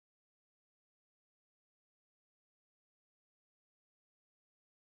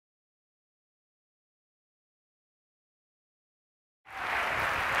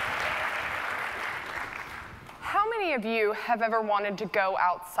many of you have ever wanted to go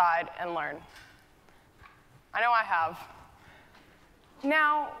outside and learn? I know I have.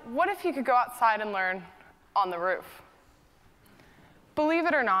 Now, what if you could go outside and learn on the roof? Believe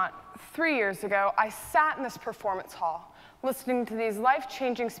it or not, 3 years ago, I sat in this performance hall listening to these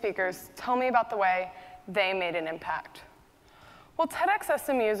life-changing speakers tell me about the way they made an impact. Well,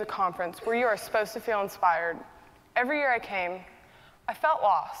 TEDxSMU is a conference where you are supposed to feel inspired. Every year I came, I felt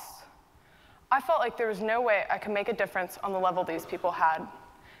lost. I felt like there was no way I could make a difference on the level these people had.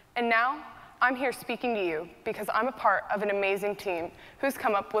 And now, I'm here speaking to you because I'm a part of an amazing team who's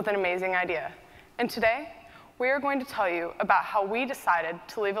come up with an amazing idea. And today, we are going to tell you about how we decided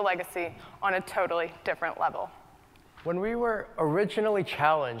to leave a legacy on a totally different level. When we were originally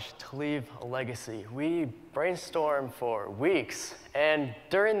challenged to leave a legacy, we brainstormed for weeks. And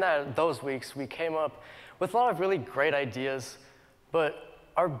during those weeks, we came up with a lot of really great ideas. But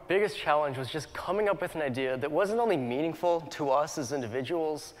our biggest challenge was just coming up with an idea that wasn't only meaningful to us as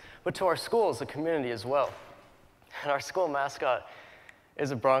individuals, but to our school as a community as well. And our school mascot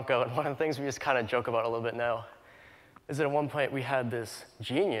is a Bronco. And one of the things we just kind of joke about a little bit now is that at one point we had this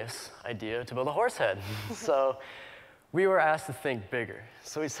genius idea to build a horse head. So we were asked to think bigger.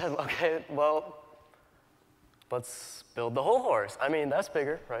 So we said, okay, well, let's build the whole horse. I mean, that's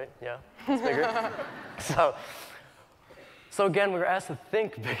bigger, right? Yeah, it's bigger. So again, we were asked to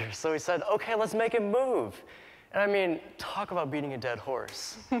think bigger. So we said, okay, let's make it move. And I mean, talk about beating a dead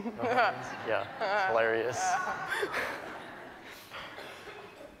horse. Yeah, it's hilarious.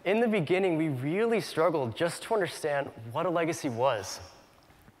 In the beginning, we really struggled just to understand what a legacy was.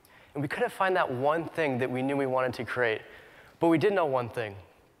 And we couldn't find that one thing that we knew we wanted to create. But we did know one thing.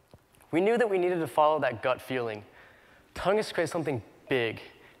 We knew that we needed to follow that gut feeling, telling us to create something big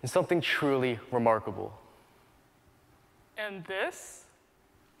and something truly remarkable. And this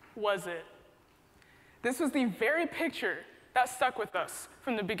was it. This was the very picture that stuck with us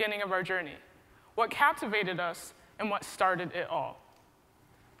from the beginning of our journey, what captivated us and what started it all.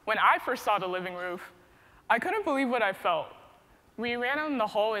 When I first saw the living roof, I couldn't believe what I felt. We ran out in the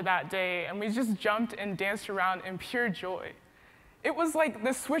hallway that day, and we just jumped and danced around in pure joy. It was like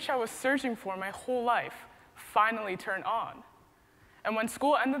the switch I was searching for my whole life finally turned on. And when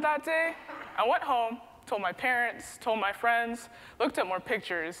school ended that day, I went home, told my parents, told my friends, looked at more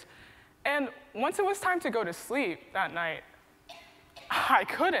pictures, and once it was time to go to sleep that night, I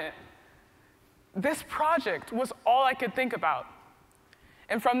couldn't. This project was all I could think about.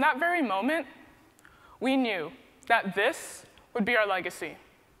 And from that very moment, we knew that this would be our legacy.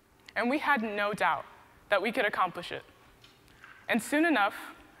 And we had no doubt that we could accomplish it. And soon enough,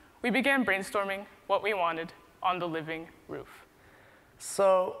 we began brainstorming what we wanted on the living roof.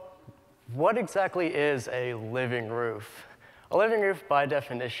 So what exactly is a living roof? A living roof, by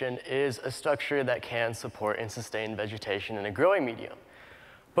definition, is a structure that can support and sustain vegetation in a growing medium.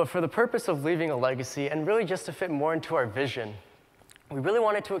 But for the purpose of leaving a legacy, and really just to fit more into our vision, we really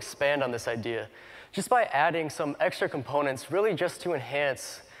wanted to expand on this idea, just by adding some extra components, really just to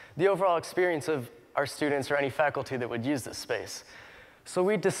enhance the overall experience of our students or any faculty that would use this space. So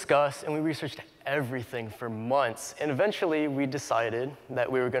we discussed and we researched everything for months, and eventually we decided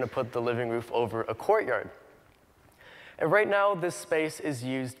that we were going to put the living roof over a courtyard. And right now, this space is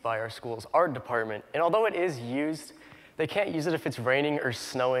used by our school's art department, and although it is used, they can't use it if it's raining or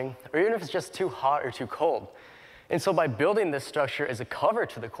snowing, or even if it's just too hot or too cold. And so by building this structure as a cover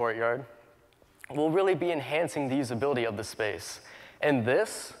to the courtyard, we'll really be enhancing the usability of the space. And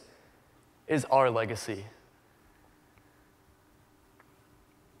this is our legacy.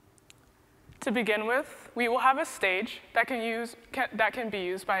 To begin with, we will have a stage that can be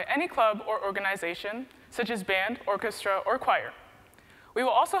used by any club or organization, such as band, orchestra, or choir. We will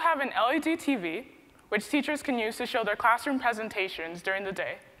also have an LED TV, which teachers can use to show their classroom presentations during the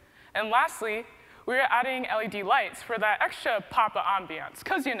day. And lastly, we're adding LED lights for that extra pop of ambiance,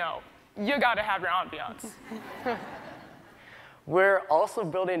 because you know, you gotta have your ambiance. We're also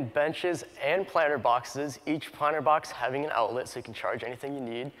building benches and planter boxes, each planter box having an outlet so you can charge anything you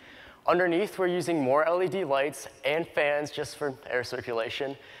need. Underneath, we're using more LED lights and fans just for air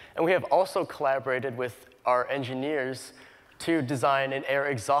circulation. And we have also collaborated with our engineers to design an air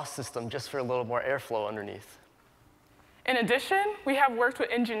exhaust system just for a little more airflow underneath. In addition, we have worked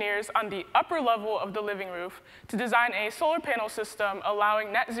with engineers on the upper level of the living roof to design a solar panel system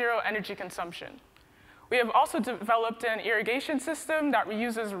allowing net zero energy consumption. We have also developed an irrigation system that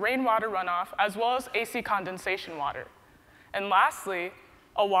reuses rainwater runoff as well as AC condensation water. And lastly,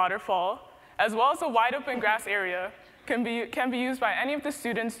 a waterfall, as well as a wide open grass area, can be used by any of the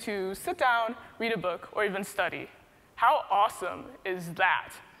students to sit down, read a book, or even study. How awesome is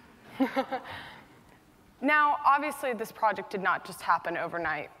that? Now, obviously, this project did not just happen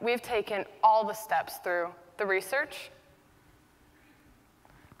overnight. We've taken all the steps through the research,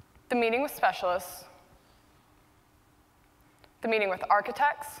 the meeting with specialists, the meeting with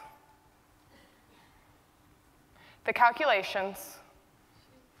architects, the calculations,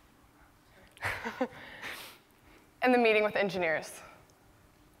 and the meeting with engineers.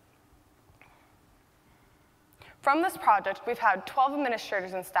 From this project, we've had 12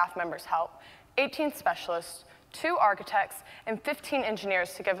 administrators and staff members help, 18 specialists, 2 architects, and 15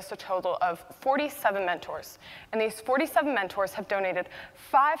 engineers to give us a total of 47 mentors. And these 47 mentors have donated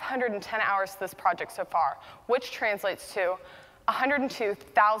 510 hours to this project so far, which translates to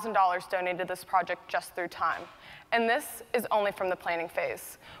 $102,000 donated to this project just through time. And this is only from the planning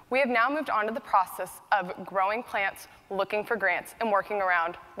phase. We have now moved on to the process of growing plants, looking for grants, and working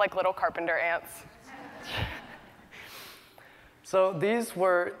around like little carpenter ants. So these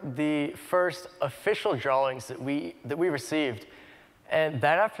were the first official drawings that we received. And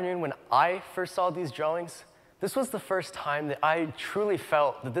that afternoon when I first saw these drawings, this was the first time that I truly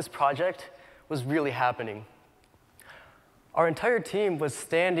felt that this project was really happening. Our entire team was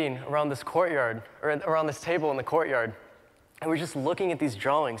standing around this courtyard, or around this table in the courtyard, and we were just looking at these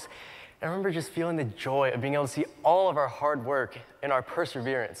drawings. And I remember just feeling the joy of being able to see all of our hard work and our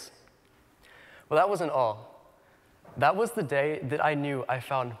perseverance. Well, that wasn't all. That was the day that I knew I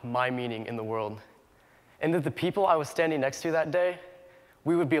found my meaning in the world, and that the people I was standing next to that day,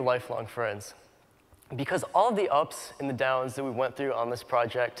 we would be lifelong friends. Because all of the ups and the downs that we went through on this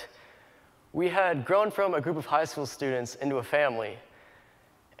project, we had grown from a group of high school students into a family,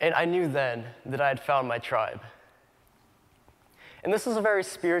 and I knew then that I had found my tribe. And this was a very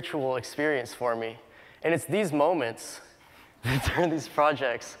spiritual experience for me, and it's these moments that turn these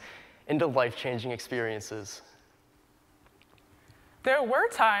projects into life-changing experiences. There were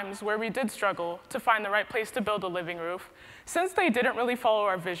times where we did struggle to find the right place to build a living roof, since they didn't really follow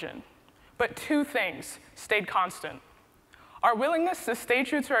our vision. But 2 things stayed constant: our willingness to stay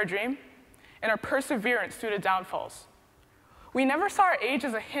true to our dream, and our perseverance through the downfalls. We never saw our age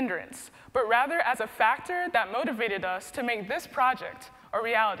as a hindrance, but rather as a factor that motivated us to make this project a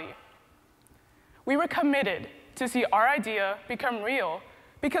reality. We were committed to see our idea become real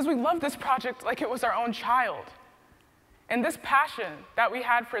because we loved this project like it was our own child. And this passion that we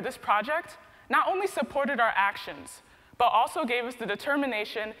had for this project not only supported our actions, but also gave us the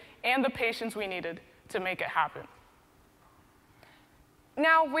determination and the patience we needed to make it happen.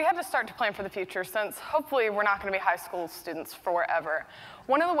 Now, we had to start to plan for the future since hopefully we're not going to be high school students forever.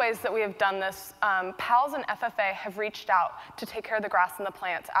 One of the ways that we have done this, PALS and FFA have reached out to take care of the grass and the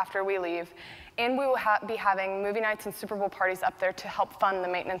plants after we leave, and we will be having movie nights and Super Bowl parties up there to help fund the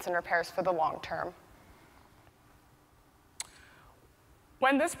maintenance and repairs for the long term.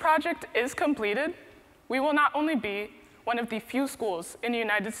 When this project is completed, we will not only be one of the few schools in the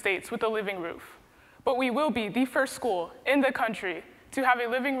United States with a living roof, but we will be the first school in the country to have a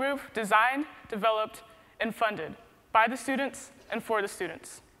living roof designed, developed, and funded by the students and for the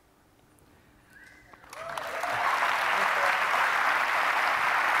students.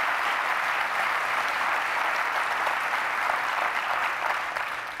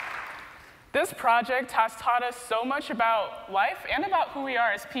 This project has taught us so much about life and about who we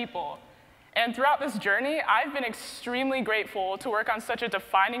are as people. And throughout this journey, I've been extremely grateful to work on such a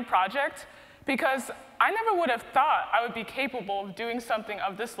defining project because I never would have thought I would be capable of doing something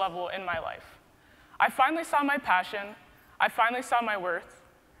of this level in my life. I finally saw my passion, I finally saw my worth,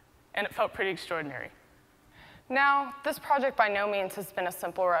 and it felt pretty extraordinary. Now, this project by no means has been a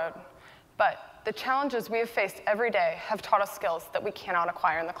simple road, but the challenges we have faced every day have taught us skills that we cannot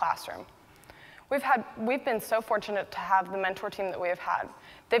acquire in the classroom. We've been so fortunate to have the mentor team that we have had.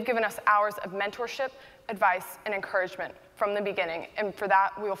 They've given us hours of mentorship, advice, and encouragement from the beginning, and for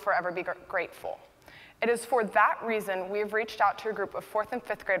that, we will forever be grateful. It is for that reason we have reached out to a group of 4th and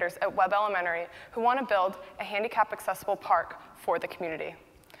 5th graders at Webb Elementary who want to build a handicap-accessible park for the community.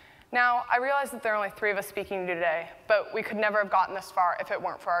 Now, I realize that there are only 3 of us speaking to you today, but we could never have gotten this far if it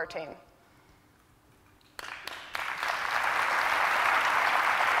weren't for our team.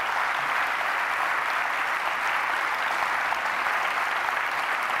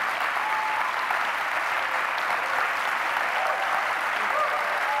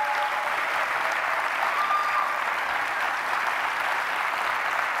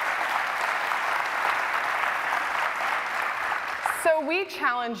 So we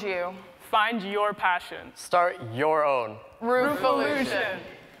challenge you. Find your passion. Start your own Roof-olution.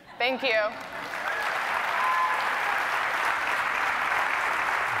 Thank you.